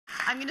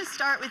I'm going to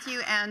start with you,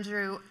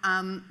 Andrew,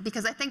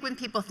 because I think when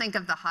people think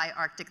of the high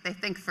Arctic, they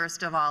think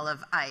first of all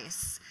of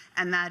ice,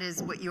 and that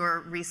is what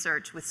your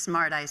research with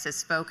SmartICE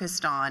is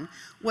focused on.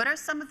 What are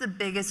some of the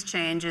biggest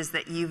changes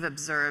that you've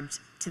observed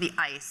to the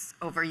ice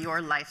over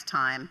your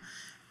lifetime,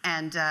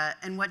 and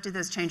what do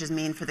those changes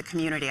mean for the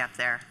community up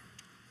there?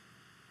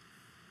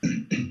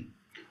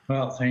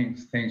 Well,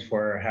 thanks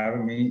for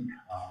having me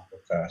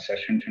with the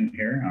session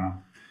here.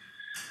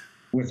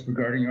 With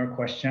regarding your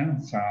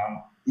questions,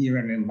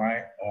 even in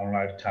my own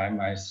lifetime,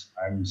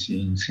 I'm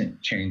seeing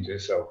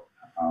changes of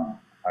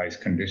ice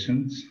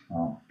conditions.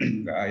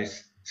 The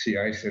sea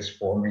ice is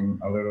forming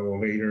a little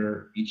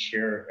later each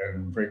year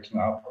and breaking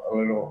up a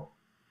little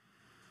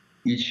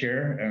each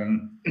year,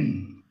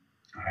 and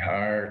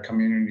our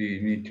community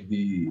need to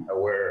be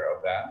aware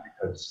of that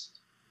because,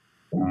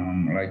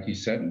 like you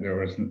said,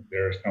 there's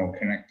no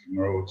connecting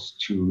roads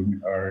to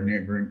our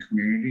neighboring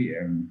community,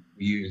 and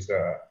we use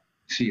the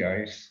sea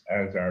ice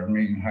as our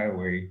main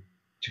highway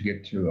to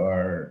get to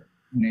our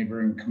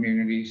neighboring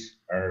communities,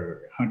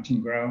 our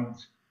hunting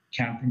grounds,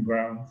 camping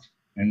grounds,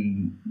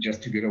 and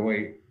just to get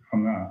away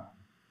from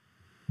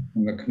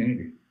the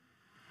community.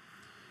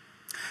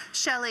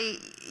 Shelly,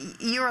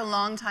 you're a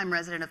longtime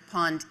resident of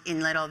Pond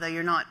Inlet, although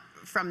you're not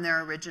from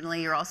there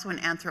originally. You're also an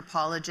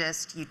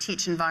anthropologist. You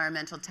teach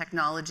environmental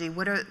technology.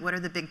 What are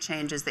the big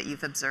changes that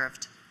you've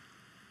observed?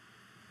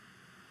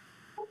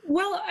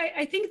 Well,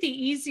 I think the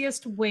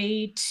easiest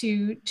way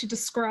to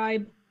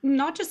describe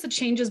not just the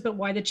changes, but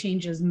why the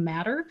changes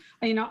matter.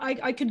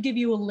 I could give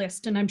you a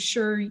list, and I'm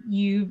sure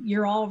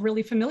you're all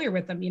really familiar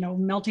with them.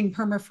 Melting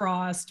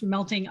permafrost,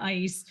 melting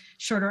ice,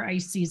 shorter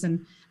ice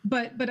season.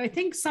 But I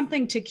think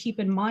something to keep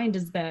in mind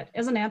is that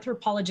as an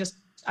anthropologist,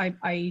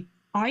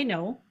 I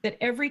know that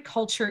every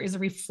culture is a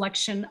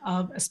reflection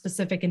of a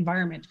specific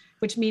environment,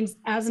 which means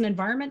as an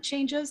environment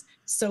changes,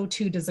 so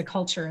too does a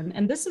culture.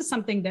 And this is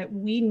something that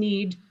we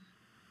need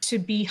to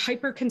be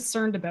hyper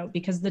concerned about,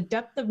 because the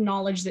depth of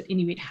knowledge that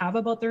Inuit have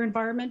about their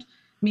environment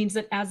means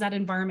that as that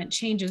environment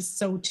changes,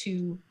 so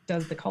too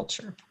does the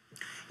culture.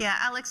 Yeah,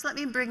 Alex, let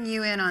me bring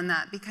you in on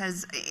that,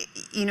 because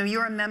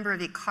you're a member of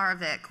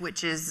Qikiqtaaluk,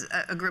 which is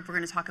a group we're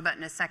going to talk about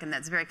in a second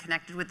that's very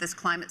connected with this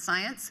climate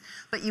science,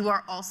 but you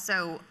are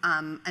also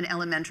an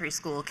elementary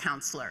school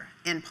counselor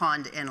in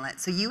Pond Inlet.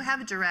 So you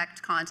have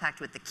direct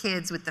contact with the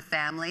kids, with the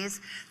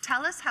families.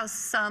 Tell us how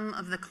some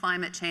of the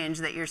climate change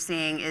that you're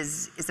seeing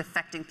is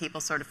affecting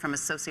people sort of from a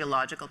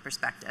sociological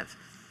perspective.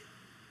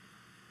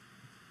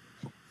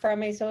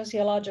 From a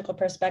sociological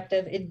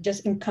perspective, it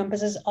just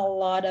encompasses a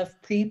lot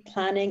of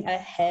pre-planning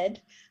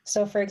ahead.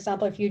 So for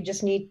example, if you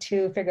just need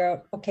to figure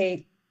out,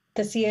 okay,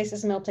 the sea ice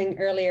is melting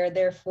earlier,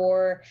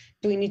 therefore,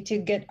 do we need to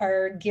get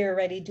our gear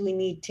ready? Do we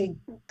need to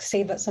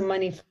save up some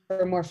money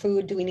for more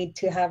food? Do we need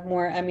to have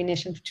more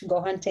ammunition to go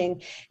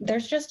hunting?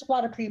 There's just a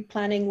lot of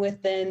pre-planning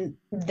within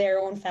their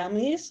own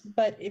families,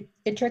 but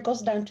it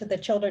trickles down to the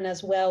children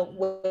as well,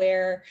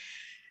 where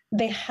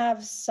they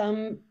have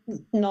some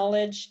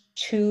knowledge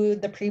to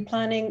the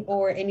pre-planning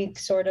or any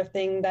sort of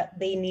thing that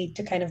they need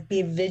to kind of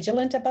be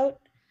vigilant about.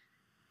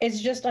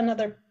 It's just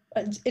another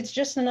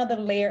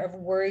layer of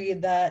worry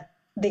that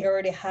they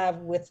already have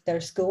with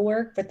their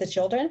schoolwork with the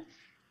children.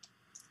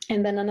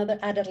 And then another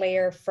added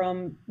layer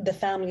from the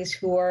families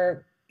who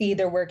are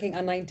either working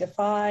a 9 to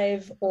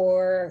 5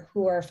 or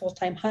who are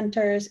full-time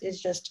hunters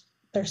is just,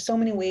 there's so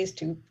many ways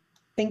to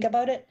think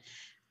about it.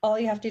 All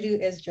you have to do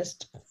is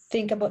just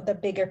think about the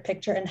bigger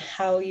picture and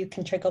how you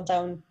can trickle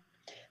down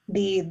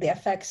the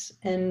effects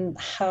and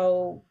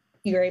how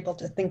you're able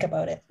to think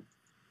about it.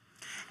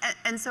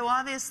 And so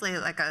obviously,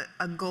 like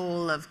a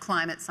goal of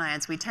climate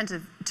science, we tend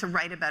to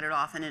write about it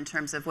often in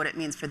terms of what it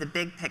means for the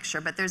big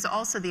picture, but there's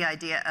also the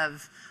idea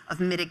of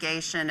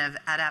mitigation, of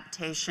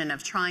adaptation,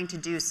 of trying to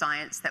do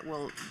science that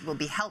will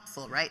be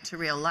helpful, right, to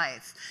real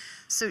life.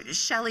 So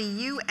Shelly,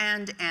 you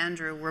and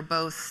Andrew were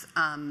both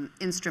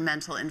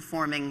instrumental in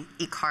forming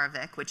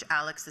Qikiqtaaluk, which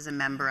Alex is a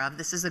member of.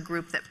 This is a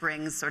group that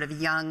brings sort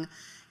of young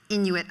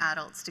Inuit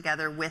adults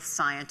together with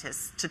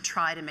scientists to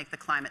try to make the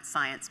climate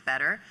science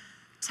better.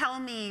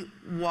 Tell me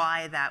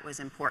why that was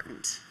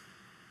important.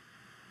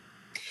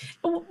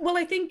 Well,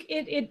 I think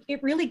it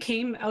really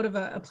came out of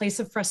a place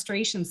of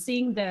frustration,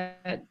 seeing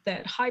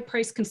that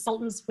high-priced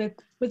consultants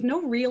with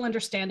no real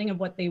understanding of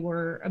what they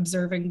were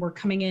observing were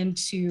coming in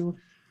to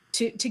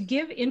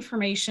give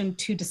information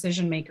to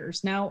decision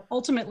makers. Now,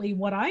 ultimately,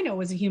 what I know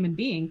as a human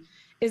being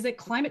is that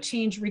climate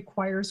change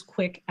requires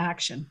quick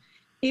action.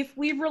 If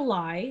we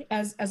rely,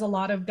 as a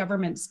lot of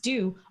governments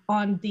do,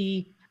 on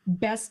the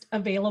best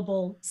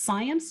available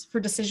science for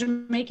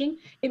decision making,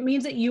 it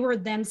means that you are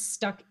then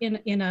stuck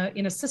in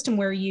a system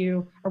where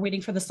you are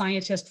waiting for the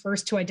scientist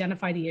first to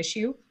identify the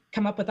issue,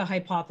 come up with a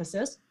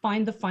hypothesis,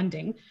 find the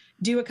funding,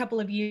 do a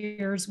couple of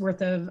years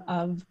worth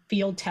of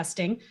field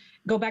testing,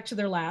 go back to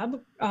their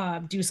lab,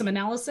 do some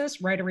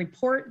analysis, write a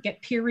report,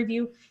 get peer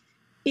review.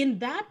 In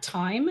that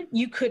time,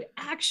 you could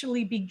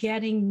actually be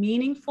getting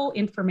meaningful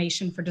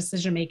information for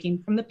decision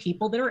making from the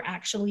people that are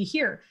actually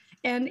here.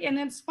 And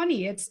it's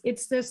funny,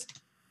 it's this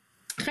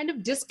kind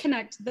of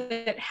disconnect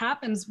that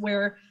happens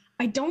where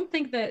I don't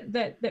think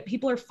that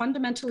people are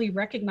fundamentally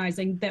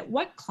recognizing that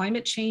what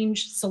climate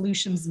change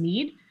solutions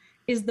need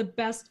is the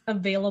best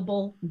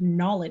available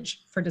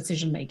knowledge for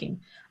decision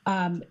making.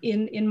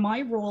 In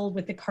my role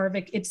with the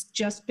Iqaluit, it's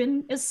just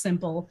been as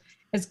simple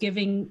as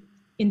giving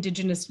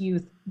Indigenous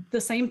youth the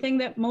same thing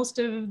that most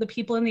of the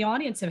people in the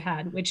audience have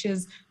had, which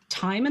is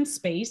time and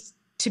space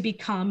to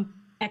become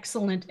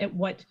excellent at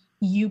what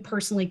you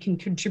personally can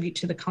contribute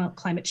to the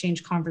climate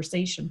change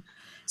conversation.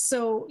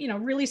 So,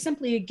 really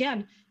simply,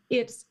 again,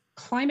 it's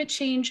climate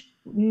change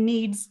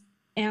needs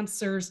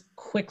answers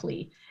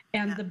quickly.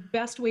 And the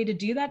best way to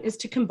do that is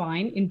to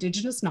combine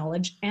Indigenous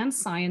knowledge and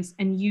science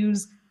and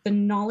use the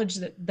knowledge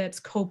that's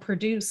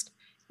co-produced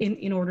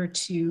in order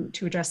to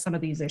address some of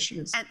these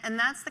issues. And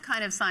that's the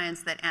kind of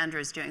science that Andrew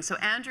is doing. So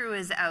Andrew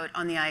is out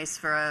on the ice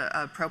for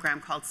a program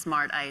called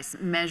SmartICE,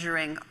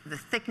 measuring the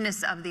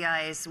thickness of the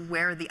ice,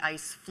 where the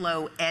ice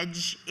flow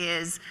edge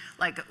is,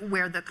 like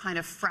where the kind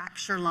of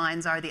fracture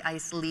lines are, the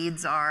ice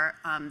leads are.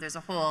 There's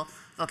a whole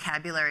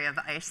vocabulary of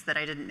ice that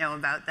I didn't know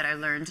about that I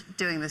learned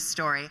doing this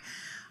story.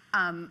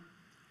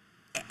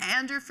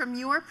 Andrew, from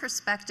your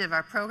perspective,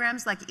 are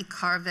programs like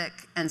Iqaluit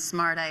and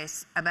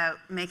SmartICE about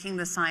making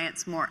the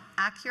science more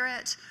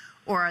accurate,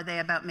 or are they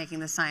about making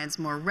the science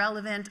more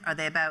relevant? Are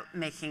they about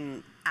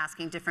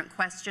asking different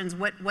questions?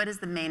 What is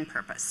the main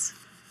purpose?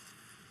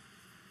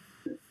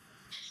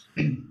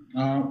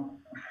 For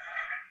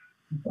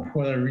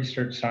the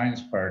research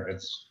science part,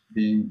 it's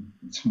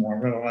more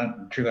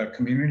relevant to the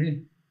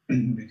community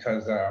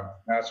because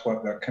that's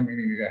what the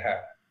community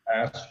had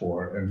asked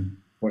for and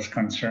was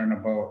concerned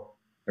about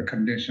the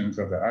conditions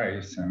of the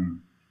ice, and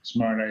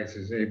SmartICE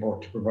is able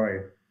to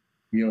provide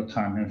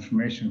real-time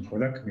information for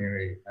the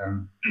community.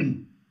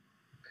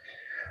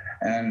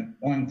 And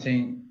one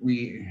thing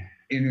we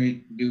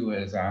Inuit do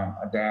is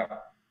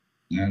adapt,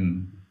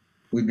 and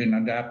we've been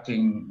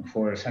adapting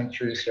for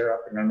centuries here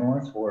up in the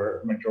north,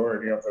 where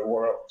majority of the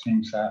world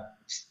thinks that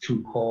it's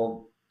too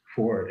cold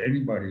for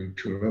anybody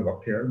to live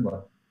up here,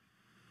 but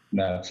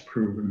that's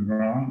proven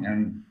wrong.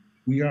 And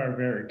we are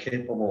very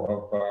capable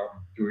of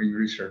doing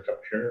research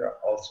up here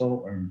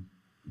also, and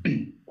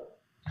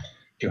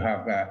to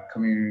have that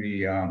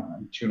community,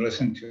 to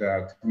listen to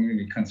the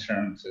community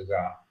concerns is,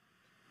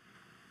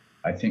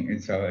 I think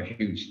it's a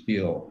huge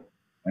deal.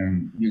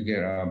 And you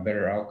get a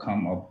better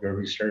outcome of your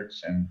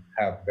research and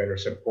have better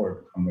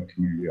support from the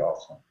community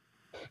also.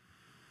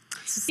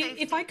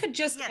 If I could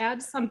just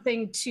add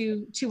something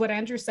to what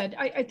Andrew said,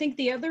 I think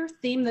the other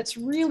theme that's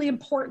really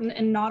important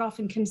and not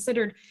often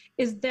considered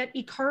is that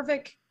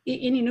Iqaluit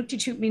in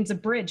Inuktitut means a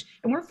bridge,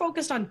 and we're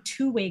focused on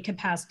two-way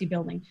capacity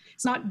building.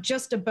 It's not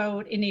just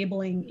about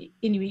enabling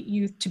Inuit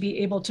youth to be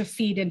able to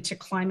feed into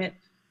climate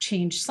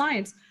change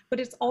science, but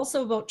it's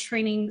also about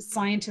training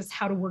scientists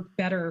how to work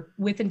better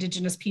with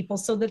Indigenous people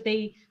so that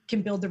they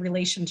can build the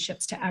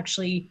relationships to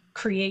actually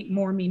create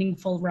more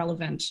meaningful,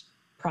 relevant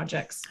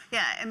projects.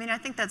 Yeah, I mean, I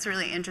think that's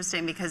really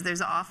interesting because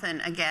there's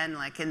often, again,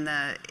 like in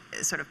the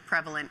sort of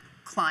prevalent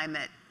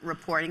climate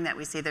reporting that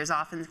we see, there's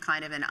often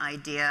kind of an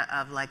idea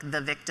of like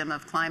the victim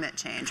of climate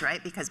change,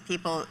 right? Because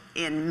people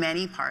in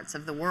many parts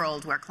of the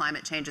world where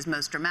climate change is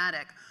most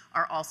dramatic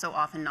are also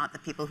often not the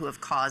people who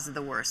have caused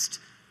the worst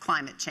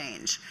climate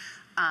change.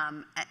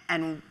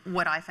 And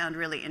what I found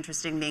really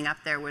interesting being up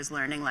there was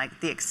learning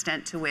like the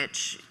extent to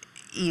which,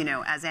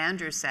 as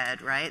Andrew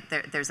said, right,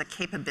 there's a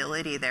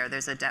capability there,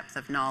 there's a depth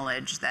of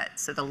knowledge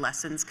so the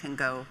lessons can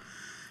go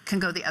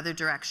the other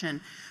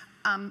direction.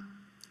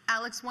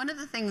 Alex, one of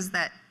the things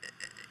that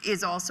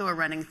is also a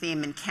running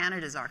theme in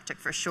Canada's Arctic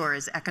for sure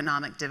is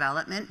economic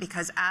development,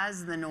 because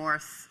as the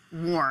North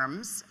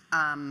warms,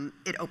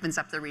 it opens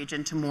up the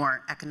region to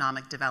more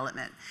economic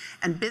development.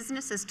 And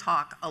businesses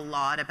talk a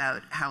lot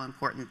about how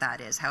important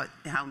that is,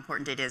 how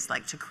important it is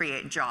like to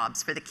create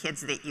jobs for the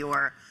kids that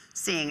you're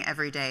seeing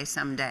every day,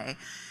 someday.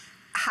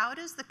 How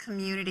does the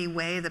community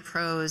weigh the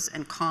pros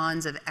and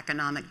cons of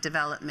economic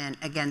development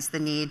against the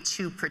need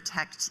to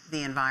protect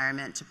the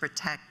environment, to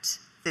protect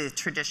the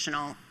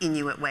traditional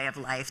Inuit way of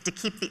life, to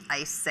keep the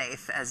ice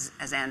safe,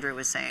 as Andrew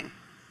was saying?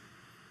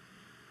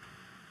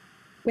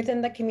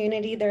 Within the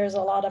community, there's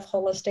a lot of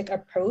holistic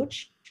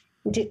approach,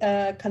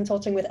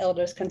 consulting with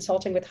elders,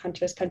 consulting with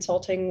hunters,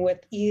 consulting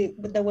with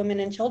the women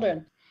and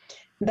children.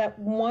 That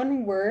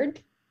one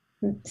word,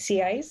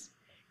 sea ice,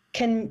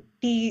 can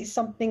be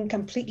something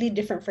completely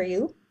different for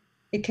you.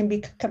 It can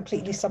be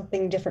completely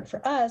something different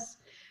for us.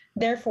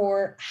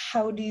 Therefore,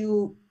 how do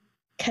you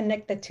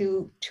connect the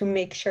two to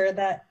make sure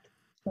that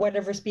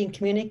whatever's being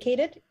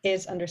communicated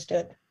is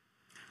understood?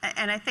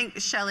 And I think,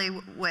 Shelly,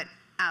 what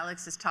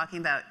Alex is talking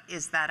about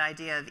is that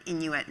idea of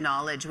Inuit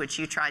knowledge, which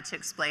you tried to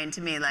explain to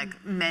me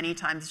like many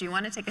times. Do you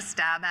want to take a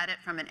stab at it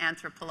from an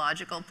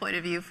anthropological point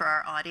of view for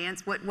our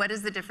audience? What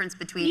is the difference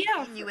between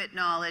Inuit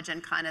knowledge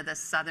and kind of the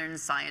Southern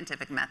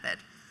scientific method?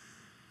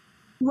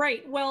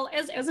 Right. Well,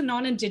 as a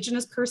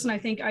non-Indigenous person, I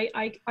think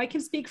I can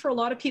speak for a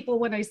lot of people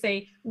when I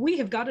say we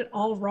have got it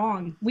all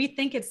wrong. We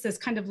think it's this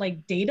kind of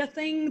like data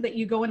thing that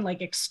you go and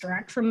like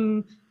extract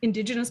from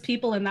Indigenous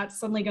people, and that's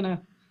suddenly going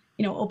to,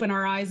 open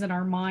our eyes and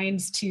our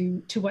minds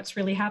to what's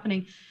really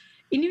happening.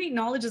 Inuit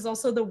knowledge is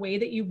also the way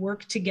that you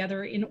work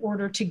together in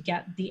order to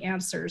get the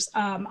answers.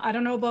 I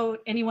don't know about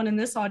anyone in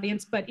this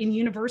audience, but in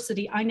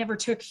university, I never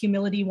took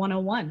Humility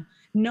 101.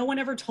 No one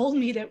ever told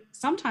me that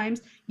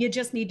sometimes you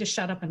just need to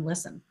shut up and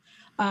listen.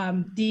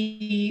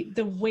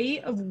 The way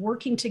of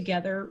working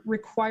together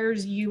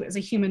requires you as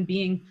a human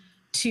being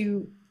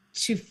to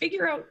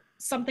figure out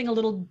something a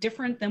little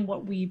different than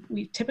what we've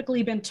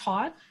typically been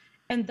taught,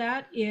 and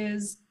that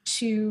is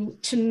to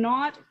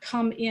not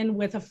come in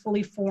with a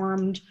fully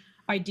formed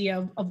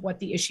idea of what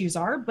the issues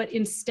are, but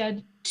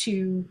instead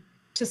to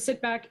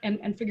sit back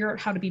and figure out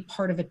how to be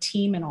part of a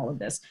team in all of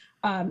this.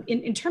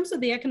 In terms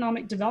of the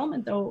economic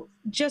development, though,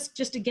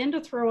 just again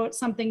to throw out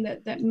something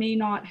that may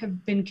not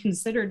have been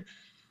considered,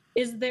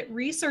 is that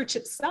research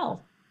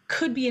itself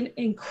could be an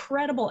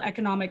incredible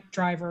economic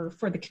driver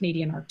for the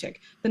Canadian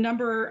Arctic. The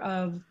number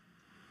of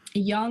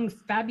young,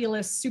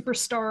 fabulous,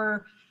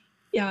 superstar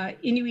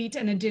Inuit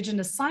and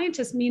Indigenous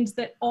scientists means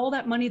that all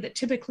that money that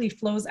typically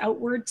flows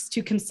outwards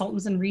to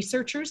consultants and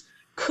researchers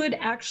could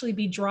actually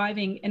be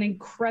driving an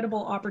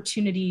incredible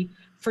opportunity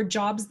for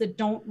jobs that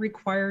don't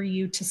require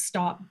you to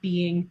stop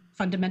being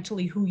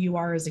fundamentally who you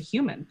are as a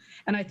human.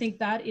 And I think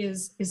that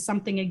is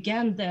something,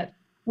 again, that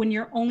when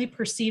you're only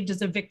perceived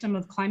as a victim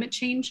of climate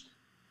change,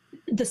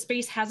 the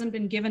space hasn't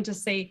been given to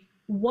say,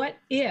 what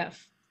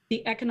if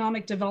the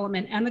economic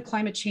development and the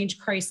climate change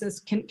crisis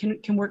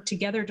can work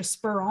together to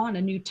spur on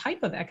a new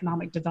type of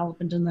economic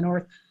development in the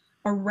North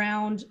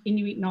around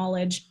Inuit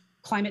knowledge,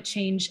 climate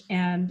change,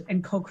 and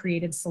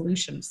co-created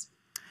solutions.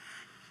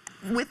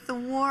 With the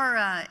war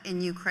in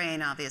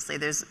Ukraine, obviously,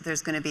 there's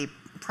going to be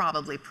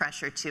probably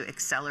pressure to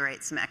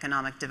accelerate some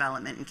economic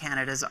development in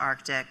Canada's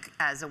Arctic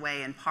as a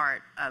way, in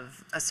part,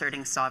 of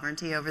asserting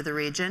sovereignty over the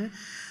region.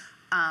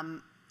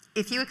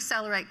 If you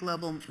accelerate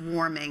global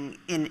warming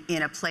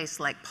in a place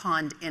like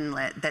Pond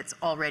Inlet that's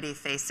already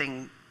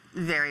facing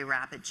very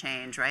rapid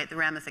change, right? The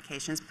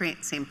ramifications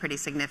seem pretty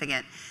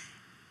significant.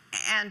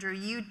 Andrew,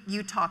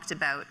 you talked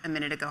about a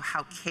minute ago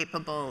how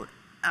capable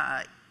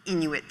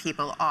Inuit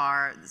people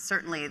are.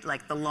 Certainly,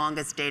 like, the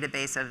longest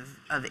database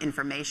of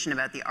information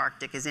about the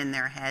Arctic is in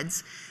their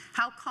heads.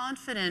 How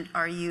confident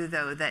are you,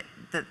 though, that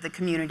the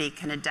community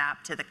can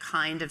adapt to the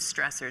kind of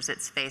stressors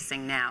it's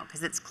facing now?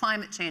 Because it's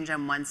climate change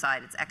on one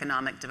side, it's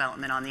economic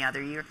development on the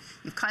other.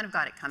 You've kind of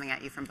got it coming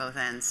at you from both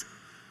ends.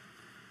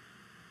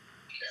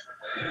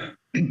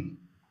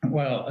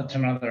 Well, it's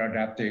another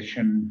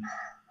adaptation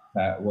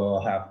that we'll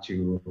have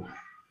to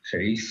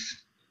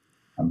face,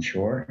 I'm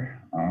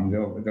sure.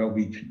 There'll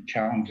be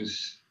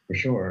challenges for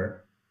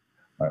sure,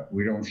 but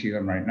we don't see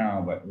them right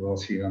now, but we'll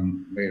see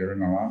them later in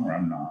the long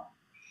run now.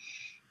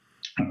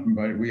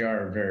 But we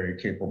are very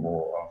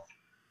capable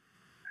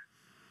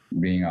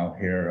of being out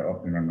here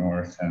up in the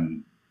north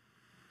and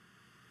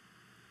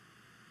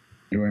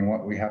doing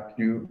what we have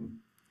to do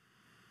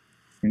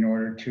in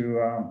order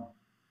to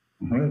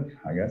live,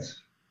 I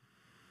guess.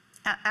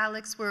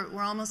 Alex,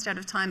 we're almost out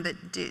of time, but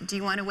do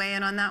you want to weigh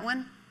in on that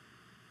one?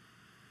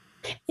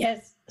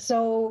 Yes.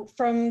 So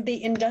from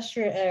the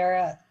industrial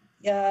era,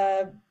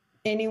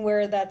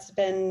 anywhere that's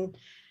been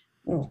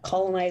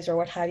colonized or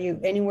what have you,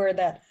 anywhere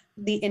that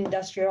the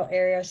industrial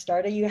area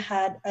started, you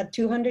had a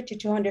 200 to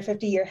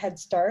 250 year head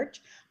start,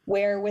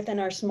 where within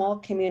our small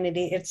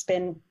community, it's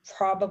been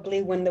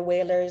probably when the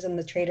whalers and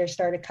the traders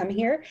started coming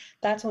here,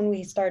 that's when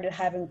we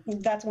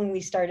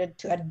started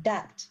to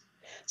adapt.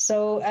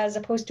 So as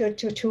opposed to a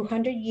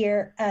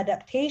 200-year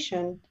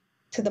adaptation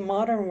to the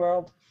modern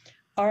world,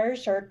 our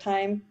short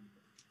time,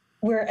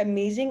 we're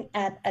amazing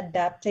at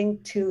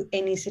adapting to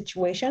any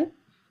situation.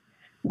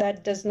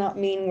 That does not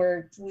mean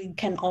we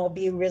can all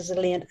be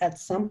resilient at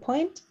some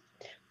point,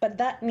 but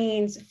that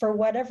means for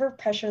whatever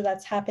pressure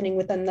that's happening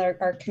within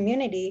our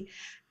community,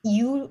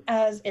 you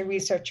as a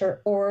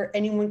researcher or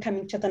anyone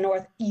coming to the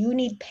North, you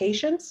need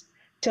patience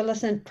to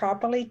listen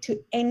properly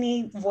to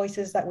any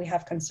voices that we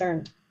have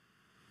concerned.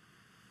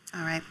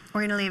 All right,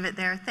 we're going to leave it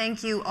there.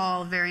 Thank you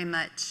all very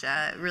much.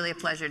 Really a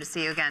pleasure to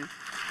see you again.